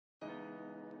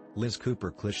Liz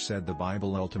Cooper-Klisch said the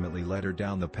Bible ultimately led her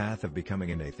down the path of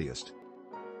becoming an atheist.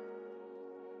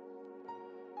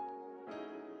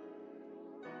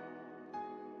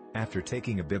 After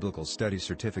taking a biblical study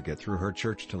certificate through her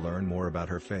church to learn more about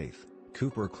her faith,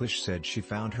 Cooper-Klisch said she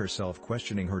found herself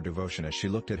questioning her devotion as she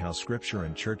looked at how Scripture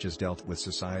and churches dealt with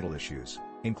societal issues,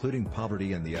 including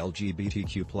poverty and the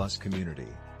LGBTQ+ community.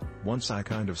 "Once I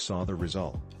kind of saw the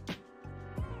result.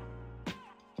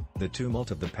 The tumult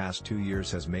of the past 2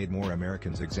 years has made more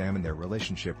Americans examine their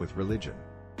relationship with religion.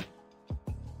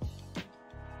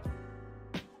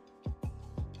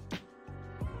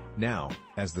 Now,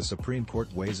 as the Supreme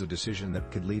Court weighs a decision that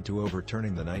could lead to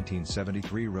overturning the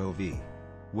 1973 Roe v.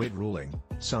 Wade ruling,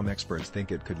 some experts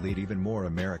think it could lead even more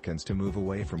Americans to move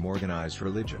away from organized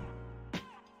religion.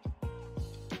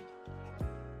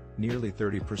 Nearly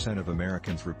 30% of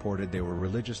Americans reported they were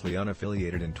religiously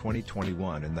unaffiliated in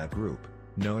 2021, and that group,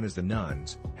 known as the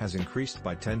nones, has increased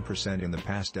by 10% in the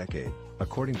past decade,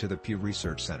 according to the Pew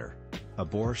Research Center.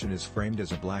 Abortion is framed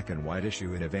as a black and white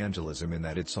issue in evangelism in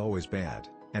that it's always bad,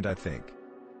 and I think.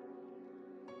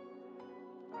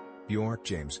 Bjork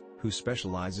James, who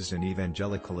specializes in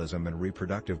evangelicalism and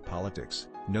reproductive politics,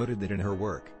 noted that in her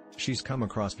work, she's come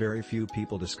across very few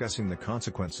people discussing the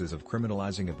consequences of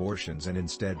criminalizing abortions and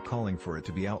instead calling for it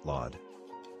to be outlawed.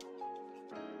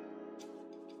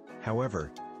 However,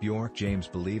 Bjork James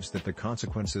believes that the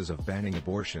consequences of banning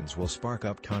abortions will spark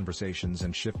up conversations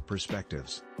and shift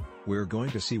perspectives. "We're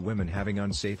going to see women having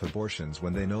unsafe abortions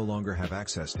when they no longer have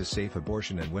access to safe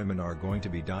abortion, and women are going to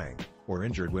be dying, or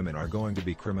injured women are going to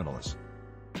be criminals."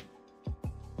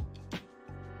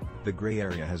 The gray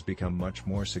area has become much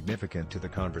more significant to the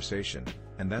conversation,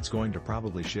 and that's going to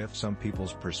probably shift some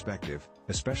people's perspective,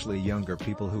 especially younger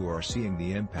people who are seeing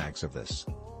the impacts of this.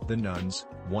 The nones: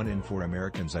 1 in 4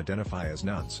 Americans identify as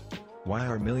nones. Why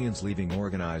are millions leaving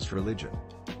organized religion?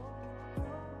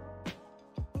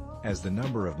 As the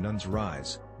number of nones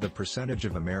rise, the percentage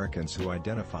of Americans who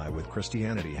identify with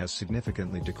Christianity has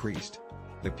significantly decreased.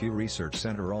 The Pew Research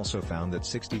Center also found that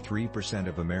 63%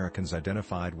 of Americans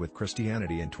identified with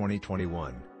Christianity in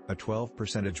 2021, a 12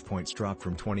 percentage points drop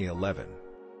from 2011.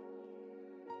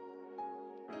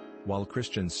 While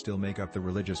Christians still make up the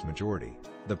religious majority,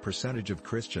 the percentage of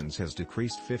Christians has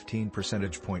decreased 15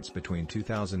 percentage points between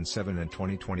 2007 and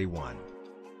 2021.